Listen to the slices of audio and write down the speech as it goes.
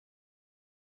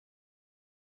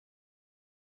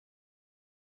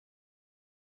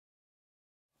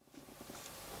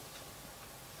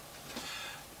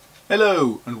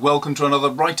Hello and welcome to another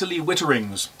Writerly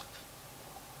Witterings.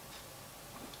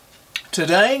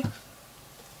 Today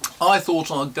I thought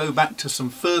I'd go back to some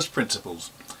first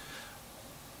principles.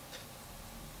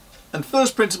 And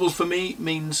first principles for me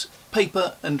means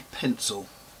paper and pencil.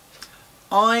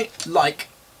 I like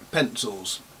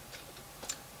pencils.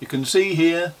 You can see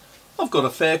here I've got a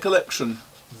fair collection,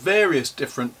 various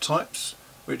different types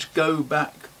which go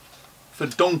back for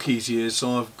donkey's years.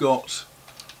 So I've got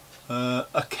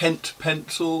a Kent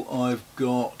pencil, I've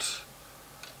got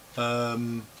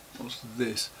what's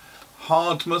this?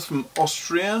 Hardtmuth from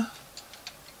Austria,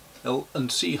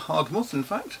 L&C Hardtmuth in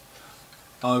fact.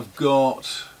 I've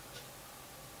got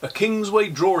a Kingsway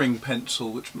drawing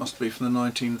pencil which must be from the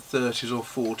 1930s or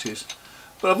 40s.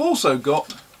 But I've also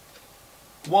got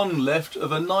one left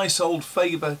of a nice old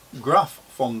Graf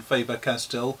von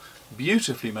Faber-Castell,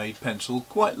 beautifully made pencil,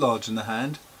 quite large in the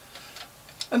hand,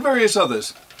 and various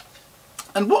others.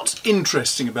 And what's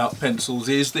interesting about pencils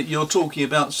is that you're talking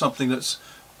about something that's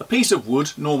a piece of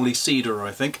wood, normally cedar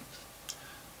I think,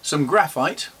 some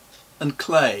graphite and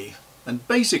clay, and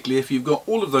basically if you've got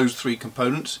all of those three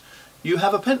components you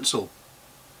have a pencil.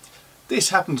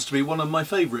 This happens to be one of my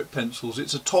favourite pencils.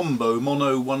 It's a Tombow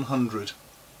Mono 100.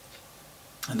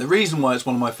 And the reason why it's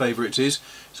one of my favourites is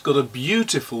it's got a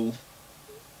beautiful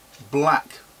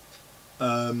black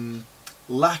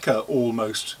lacquer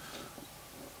almost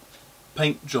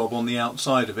paint job on the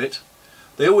outside of it.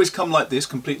 They always come like this,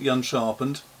 completely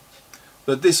unsharpened,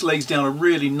 but this lays down a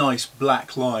really nice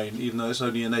black line even though it's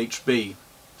only an HB.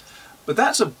 But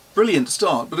that's a brilliant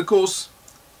start. But of course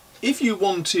if you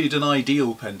wanted an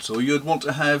ideal pencil you'd want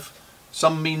to have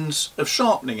some means of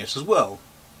sharpening it as well,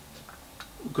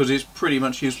 because it's pretty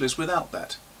much useless without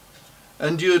that.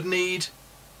 And you'd need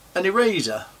an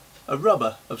eraser, a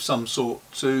rubber of some sort,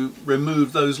 to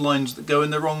remove those lines that go in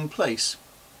the wrong place.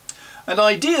 And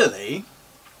ideally,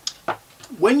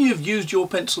 when you've used your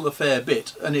pencil a fair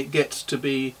bit and it gets to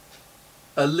be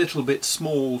a little bit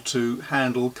small to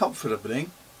handle comfortably,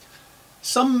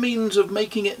 some means of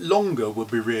making it longer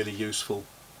would be really useful.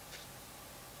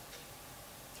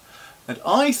 And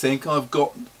I think I've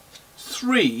got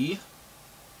three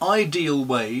ideal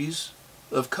ways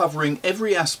of covering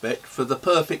every aspect for the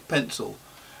perfect pencil,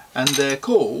 and they're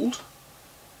called,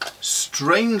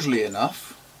 strangely enough,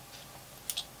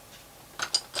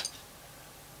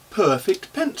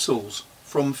 perfect pencils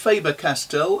from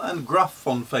Faber-Castell and Graf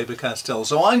von Faber-Castell.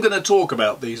 So I'm going to talk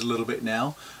about these a little bit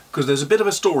now because there's a bit of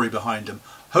a story behind them.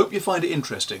 Hope you find it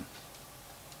interesting.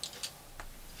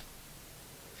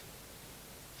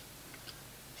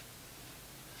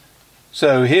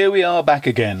 So here we are back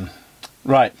again.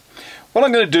 Right, what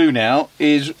I'm going to do now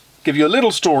is give you a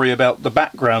little story about the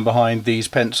background behind these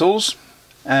pencils,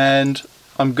 and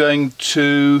I'm going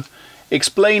to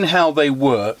explain how they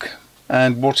work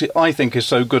and what I think is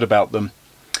so good about them.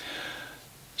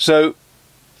 So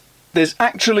there's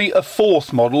actually a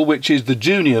fourth model, which is the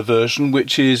junior version,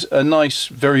 which is a nice,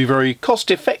 very, very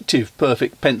cost-effective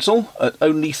perfect pencil at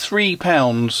only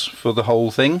 £3 for the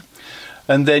whole thing.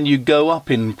 And then you go up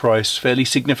in price fairly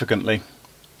significantly.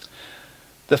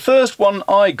 The first one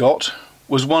I got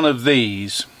was one of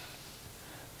these,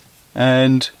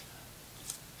 and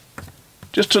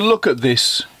just to look at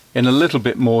this in a little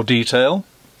bit more detail,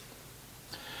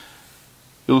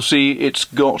 you'll see it's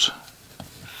got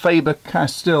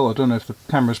Faber-Castell. I don't know if the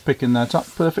camera's picking that up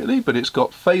perfectly, but it's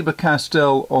got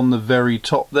Faber-Castell on the very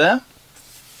top there.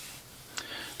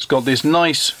 It's got this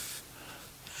nice,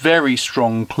 very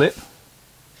strong clip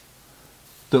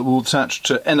that will attach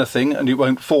to anything and it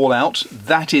won't fall out.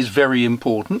 That is very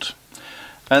important.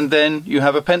 And then you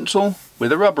have a pencil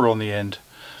with a rubber on the end.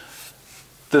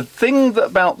 The thing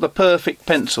about the perfect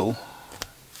pencil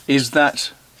is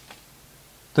that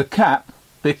the cap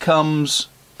becomes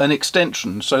an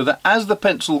extension, so that as the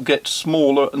pencil gets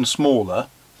smaller and smaller,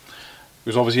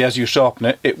 because obviously as you sharpen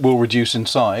it it will reduce in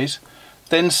size,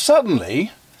 then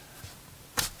suddenly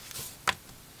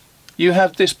you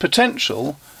have this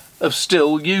potential of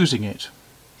still using it.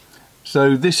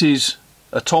 So this is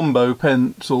a Tombow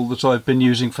pencil that I've been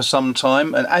using for some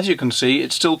time, and as you can see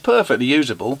it's still perfectly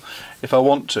usable if I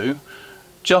want to,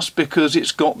 just because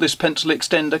it's got this pencil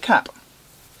extender cap.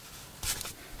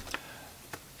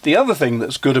 The other thing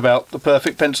that's good about the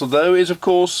perfect pencil though is of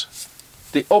course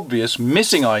the obvious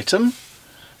missing item.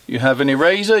 You have an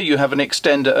eraser, you have an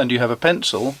extender and you have a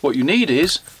pencil. What you need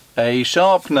is a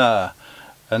sharpener,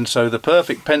 and so the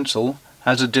perfect pencil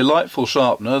has a delightful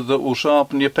sharpener that will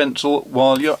sharpen your pencil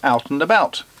while you're out and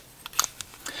about.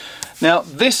 Now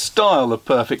this style of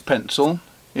perfect pencil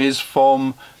is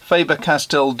from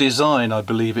Faber-Castell Design, I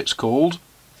believe it's called,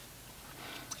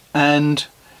 and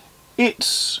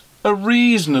It's a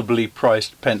reasonably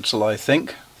priced pencil, I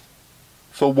think,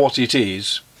 for what it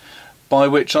is, by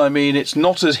which I mean it's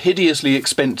not as hideously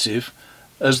expensive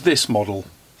as this model.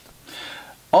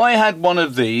 I had one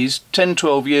of these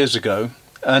 10-12 years ago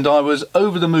and I was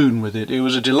over the moon with it. It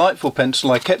was a delightful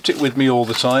pencil. I kept it with me all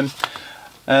the time,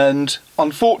 and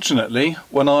unfortunately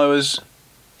when I was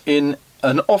in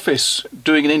an office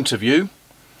doing an interview,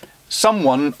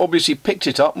 someone obviously picked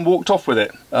it up and walked off with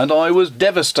it, and I was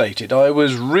devastated. I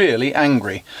was really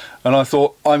angry, and I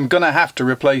thought, I'm gonna have to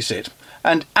replace it.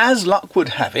 And as luck would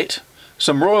have it,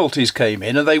 some royalties came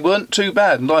in and they weren't too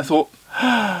bad, and I thought,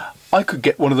 I could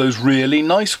get one of those really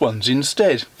nice ones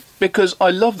instead, because I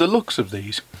love the looks of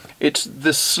these. It's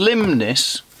the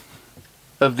slimness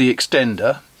of the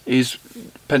extender,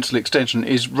 pencil extension,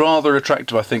 is rather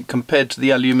attractive, I think, compared to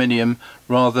the aluminium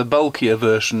rather bulkier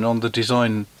version on the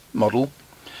design model.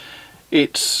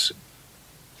 It's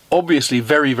obviously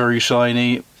very, very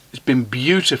shiny. It's been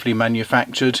beautifully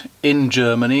manufactured in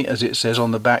Germany, as it says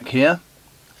on the back here,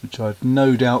 which I've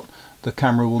no doubt the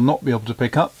camera will not be able to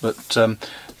pick up, but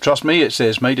trust me, it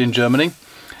says made in Germany.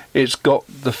 It's got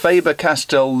the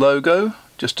Faber-Castell logo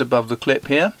just above the clip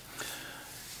here.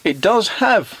 It does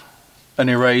have an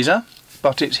eraser,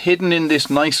 but it's hidden in this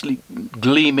nicely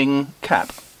gleaming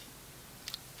cap.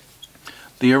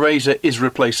 The eraser is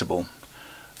replaceable.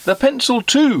 The pencil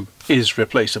too is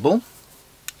replaceable.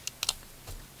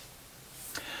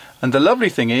 And the lovely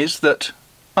thing is that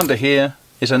under here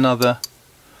is another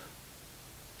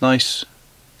nice,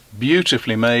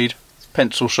 beautifully made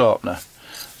pencil sharpener.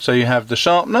 So you have the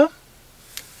sharpener,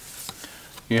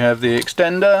 you have the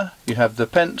extender, you have the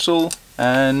pencil,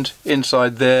 and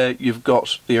inside there you've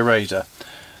got the eraser.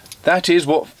 That is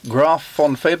what Graf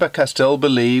von Faber-Castell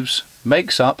believes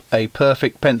makes up a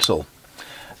perfect pencil.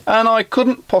 And I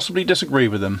couldn't possibly disagree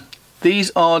with them. These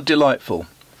are delightful.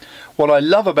 What I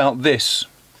love about this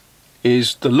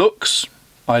is the looks,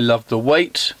 I love the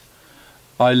weight,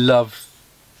 I love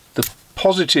the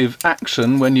positive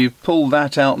action when you pull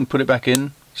that out and put it back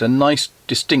in. It's a nice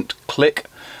distinct click.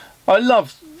 I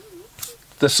love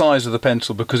the size of the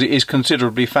pencil because it is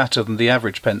considerably fatter than the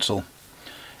average pencil.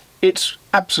 It's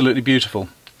absolutely beautiful.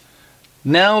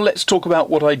 Now let's talk about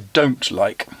what I don't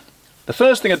like. The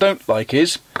first thing I don't like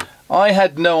is I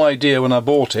had no idea when I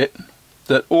bought it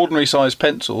that ordinary size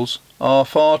pencils are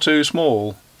far too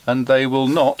small and they will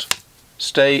not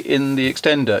stay in the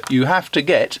extender. You have to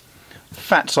get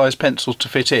fat size pencils to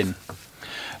fit in.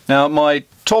 Now my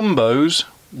Tombos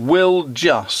will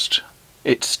just,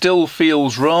 it still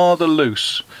feels rather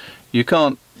loose. You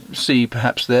can't see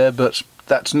perhaps there, but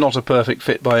that's not a perfect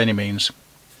fit by any means.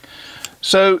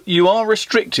 So you are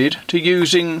restricted to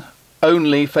using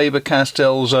only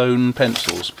Faber-Castell's own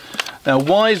pencils. Now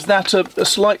why is that a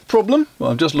slight problem?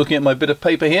 Well, I'm just looking at my bit of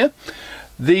paper here.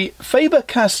 The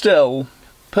Faber-Castell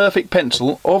perfect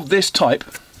pencil of this type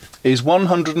is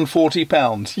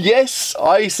 £140. Yes,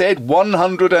 I said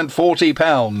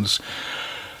 £140.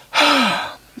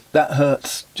 That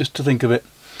hurts just to think of it.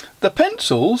 The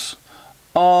pencils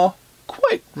are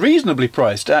quite reasonably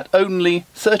priced at only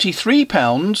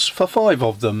 £33 for 5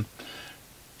 of them.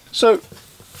 So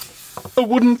a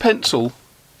wooden pencil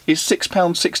is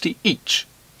 £6.60 each.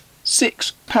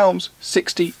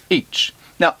 £6.60 each.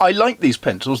 Now I like these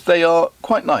pencils, they are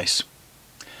quite nice.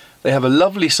 They have a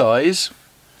lovely size,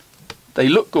 they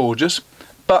look gorgeous,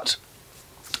 but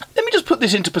let me just put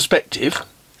this into perspective.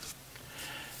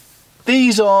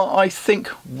 These are, I think,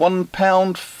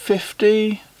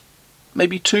 £1.50,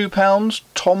 maybe £2,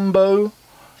 Tombow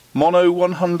Mono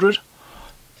 100,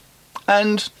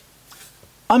 and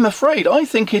I'm afraid I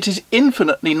think it is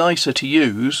infinitely nicer to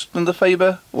use than the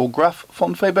Faber or Graf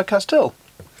von Faber-Castell.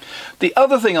 The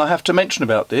other thing I have to mention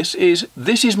about this is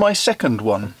my second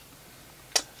one,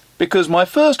 because my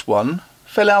first one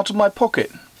fell out of my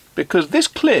pocket, because this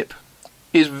clip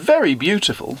is very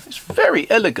beautiful, it's very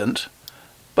elegant,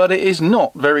 but it is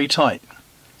not very tight,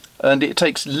 and it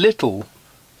takes little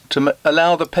to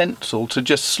allow the pencil to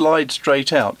just slide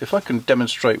straight out. If I can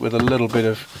demonstrate with a little bit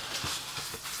of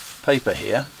paper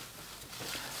here,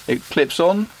 it clips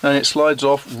on and it slides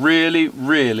off really,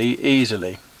 really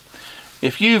easily.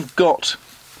 If you've got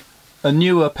a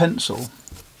newer pencil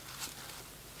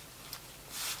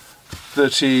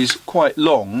that is quite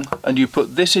long and you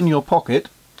put this in your pocket,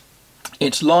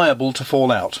 it's liable to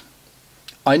fall out.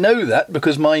 I know that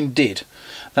because mine did.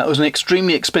 That was an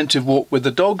extremely expensive walk with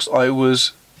the dogs. I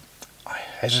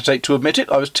hesitate to admit it,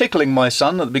 I was tickling my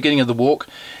son at the beginning of the walk.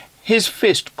 His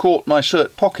fist caught my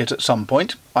shirt pocket at some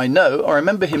point. I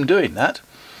remember him doing that.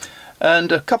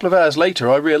 And a couple of hours later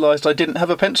I realised I didn't have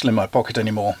a pencil in my pocket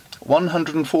anymore.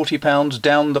 £140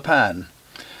 down the pan.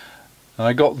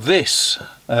 I got this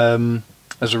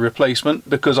as a replacement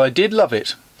because I did love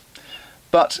it,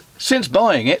 but since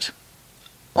buying it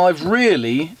I've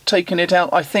really taken it out,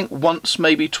 I think once,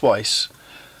 maybe twice,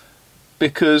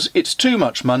 because it's too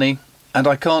much money and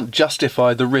I can't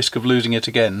justify the risk of losing it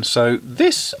again. So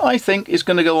this, I think, is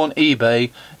going to go on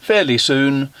eBay fairly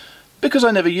soon because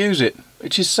I never use it,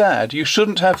 which is sad. You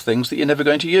shouldn't have things that you're never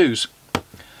going to use.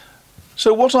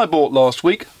 So what I bought last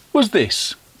week was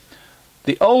this,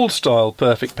 the old style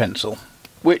Perfect pencil,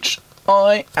 which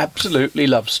I absolutely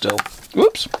love still.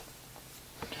 Whoops!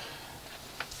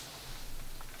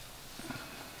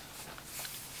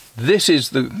 This is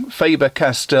the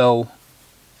Faber-Castell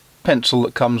pencil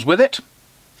that comes with it.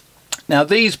 Now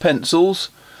these pencils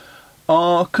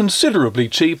are considerably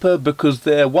cheaper because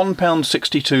they're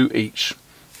 £1.62 each.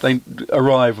 They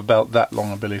arrive about that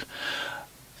long, I believe.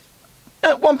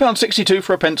 £1.62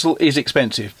 for a pencil is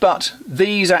expensive, but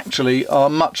these actually are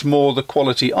much more the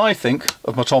quality, I think,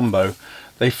 of my Tombow.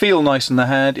 They feel nice in the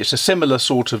hand, it's a similar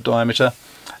sort of diameter,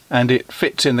 and it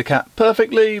fits in the cap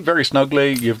perfectly, very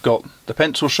snugly. You've got the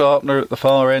pencil sharpener at the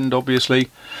far end, obviously,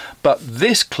 but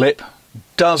this clip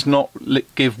does not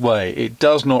give way, it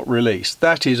does not release.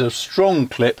 That is a strong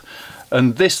clip,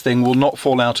 and this thing will not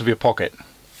fall out of your pocket,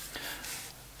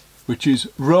 which is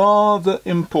rather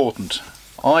important.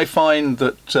 I find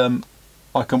that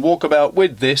I can walk about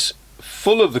with this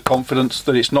full of the confidence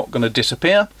that it's not going to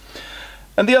disappear.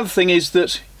 And the other thing is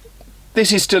that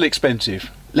this is still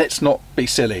expensive. Let's not be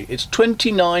silly. It's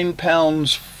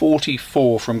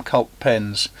 £29.44 from Cult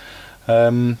Pens.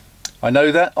 I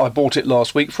know that. I bought it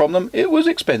last week from them. It was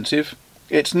expensive.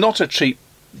 It's not a cheap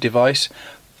device,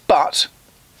 but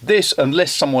this,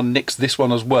 unless someone nicks this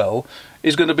one as well,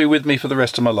 is going to be with me for the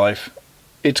rest of my life.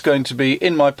 It's going to be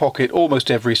in my pocket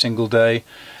almost every single day.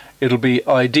 It'll be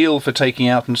ideal for taking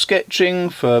out and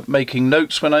sketching, for making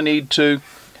notes when I need to.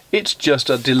 It's just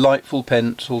a delightful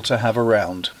pencil to have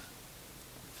around.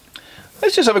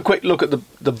 Let's just have a quick look at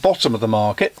the bottom of the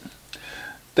market.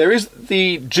 There is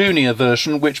the junior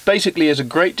version, which basically is a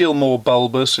great deal more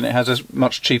bulbous and it has a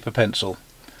much cheaper pencil.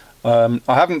 I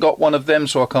haven't got one of them,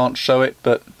 so I can't show it,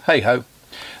 but hey ho.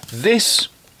 This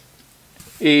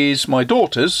is my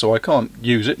daughter's, so I can't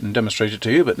use it and demonstrate it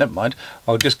to you, but never mind.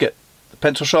 I'll just get the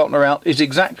pencil sharpener out. It's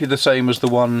exactly the same as the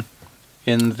one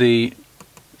in the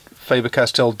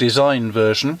Faber-Castell design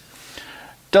version.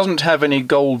 Doesn't have any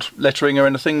gold lettering or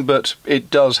anything, but it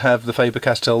does have the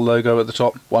Faber-Castell logo at the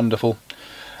top. Wonderful.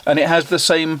 And it has the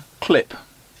same clip,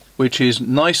 which is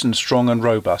nice and strong and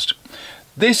robust.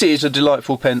 This is a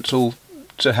delightful pencil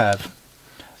to have.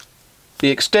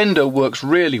 The extender works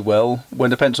really well. When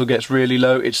the pencil gets really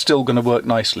low, it's still going to work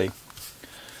nicely.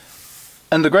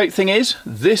 And the great thing is,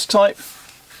 this type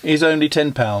is only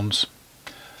 £10.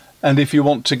 And if you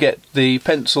want to get the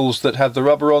pencils that have the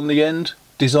rubber on the end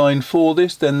designed for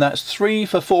this, then that's 3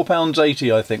 for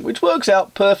 £4.80, I think, which works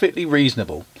out perfectly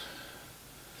reasonable.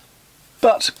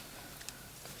 But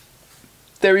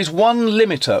there is one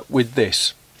limiter with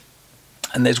this,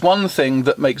 and there's one thing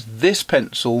that makes this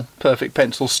pencil, Perfect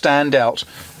pencil, stand out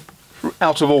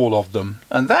of all of them,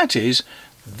 and that is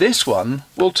this one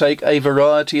will take a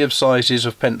variety of sizes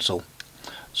of pencil.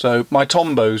 So my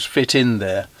Tombows fit in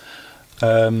there.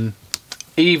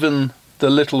 Even the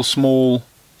little small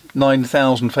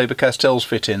 9000 Faber-Castells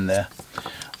fit in there.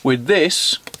 With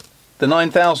this, the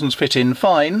 9000s fit in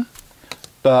fine,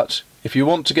 but if you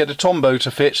want to get a Tombow to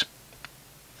fit,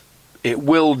 it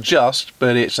will just,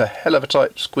 but it's a hell of a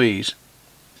tight squeeze.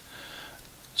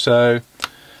 So,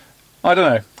 I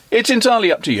don't know. It's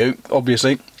entirely up to you,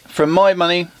 obviously. For my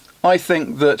money, I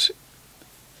think that,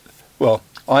 well,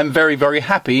 I'm very, very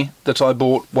happy that I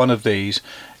bought one of these.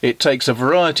 It takes a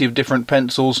variety of different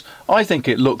pencils. I think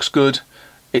it looks good.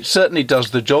 It certainly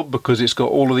does the job because it's got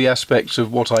all of the aspects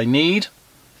of what I need.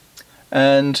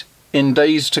 And in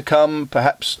days to come,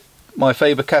 perhaps my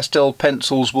Faber-Castell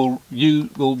pencils will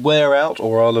wear out,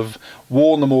 or I'll have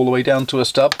worn them all the way down to a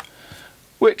stub,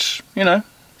 which, you know,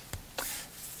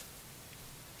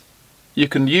 you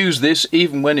can use this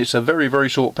even when it's a very, very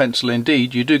short pencil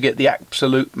indeed. You do get the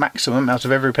absolute maximum out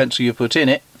of every pencil you put in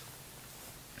it.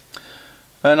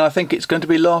 And I think it's going to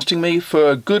be lasting me for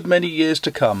a good many years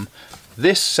to come.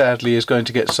 This sadly is going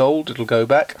to get sold, it'll go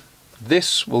back.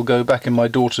 This will go back in my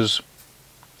daughter's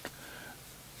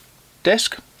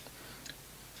desk,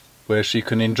 where she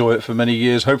can enjoy it for many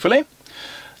years, hopefully.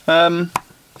 And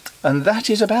that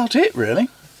is about it, really.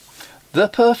 The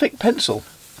Perfect pencil.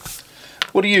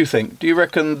 What do you think? Do you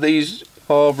reckon these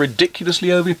are ridiculously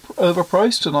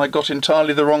overpriced and I got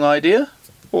entirely the wrong idea?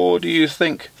 Or do you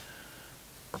think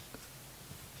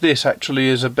this actually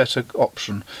is a better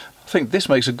option. I think this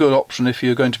makes a good option if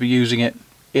you're going to be using it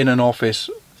in an office,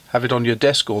 have it on your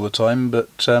desk all the time, but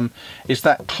it's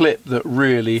that clip that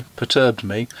really perturbed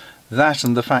me. That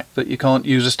and the fact that you can't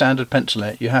use a standard pencil in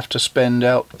it. You have to spend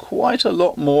out quite a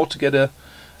lot more to get a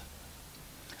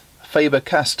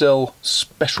Faber-Castell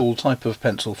special type of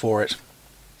pencil for it.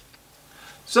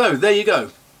 So there you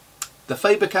go. The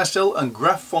Faber-Castell and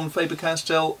Graf von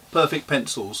Faber-Castell Perfect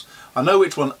Pencils. I know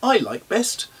which one I like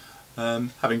best,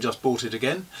 having just bought it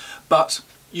again, but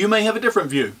you may have a different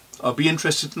view. I'll be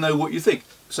interested to know what you think.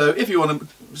 So if you want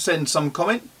to send some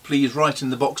comment, please write in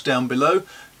the box down below.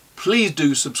 Please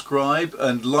do subscribe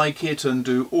and like it and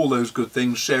do all those good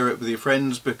things. Share it with your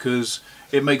friends, because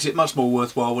it makes it much more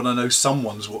worthwhile when I know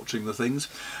someone's watching the things.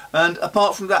 And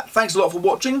apart from that, thanks a lot for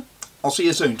watching. I'll see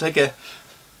you soon. Take care.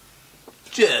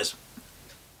 Cheers.